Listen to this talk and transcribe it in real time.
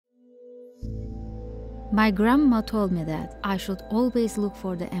My grandma told me that I should always look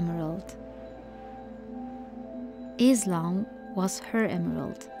for the emerald. Islam was her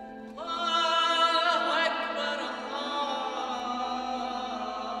emerald.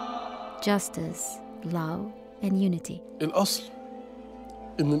 Justice, love, and unity. الأصل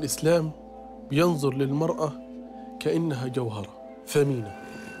إن الإسلام بينظر للمرأة كأنها جوهرة ثمينة.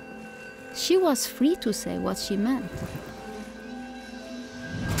 She was free to say what she meant.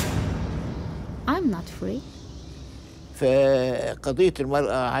 I'm not free. فقضية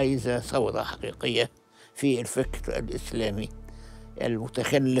المرأة عايزة ثورة حقيقية في الفكر الإسلامي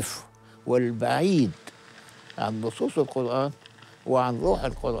المتخلف والبعيد عن نصوص القرآن وعن روح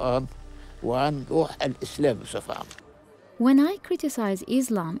القرآن وعن روح الإسلام بصفة عامة. When I criticize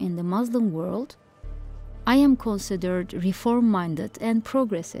Islam in the Muslim world, I am considered reform-minded and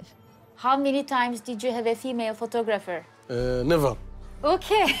progressive. How many times did you have a female photographer? Never.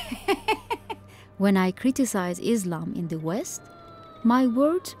 Okay. When I criticize Islam in the West, my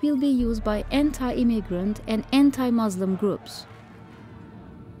words will be used by anti-immigrant and anti-Muslim groups.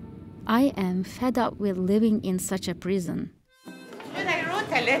 I am fed up with living in such a prison. When I wrote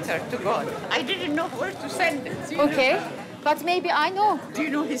a letter to God, I didn't know where to send it. Okay, but maybe I know. Do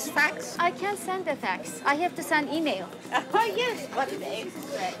you know his fax? I can't send a fax. I have to send email. Oh, yes, but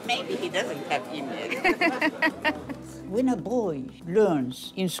maybe he doesn't have email. When a boy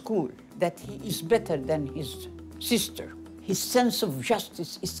learns in school that he is better than his sister, his sense of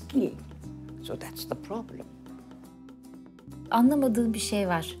justice is killed. So that's the problem. Anlamadığım bir şey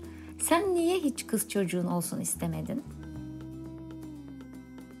var. Sen niye hiç kız çocuğun olsun istemedin?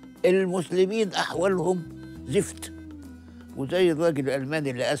 المسلمين أحوالهم زفت وزي الراجل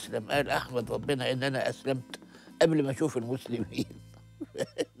الألماني اللي أسلم قال أحمد ربنا إن أنا أسلمت قبل ما أشوف المسلمين.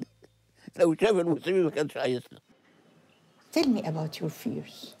 لو شاف المسلمين ما كانش هيسلم. Tell me about your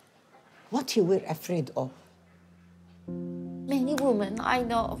fears. What you were afraid of. Many women I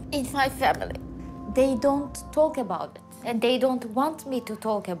know in my family, they don't talk about it. And they don't want me to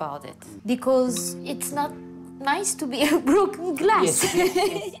talk about it. Because it's not nice to be a broken glass.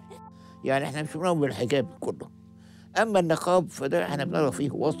 Yes. يعني احنا مش بنؤمن بالحجاب كله. أما النقاب فده احنا بنرى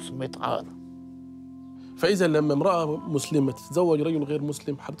فيه وصمة عار. فإذا لما امرأة مسلمة تتزوج رجل غير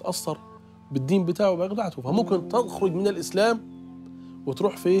مسلم هتتأثر بالدين بتاعه وبعقيدته، فممكن تخرج من الإسلام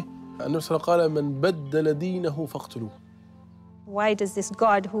وتروح فيه. النبي صلى الله عليه وسلم قال من بدل دينه فاقتلوه. Why does this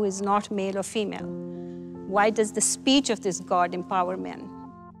God who is not male or female? Why does the speech of this God empower men?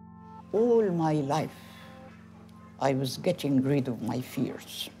 All my life, I was getting rid of my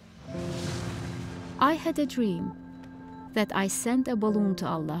fears. I had a dream that I sent a balloon to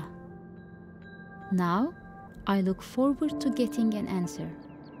Allah. Now, I look forward to getting an answer.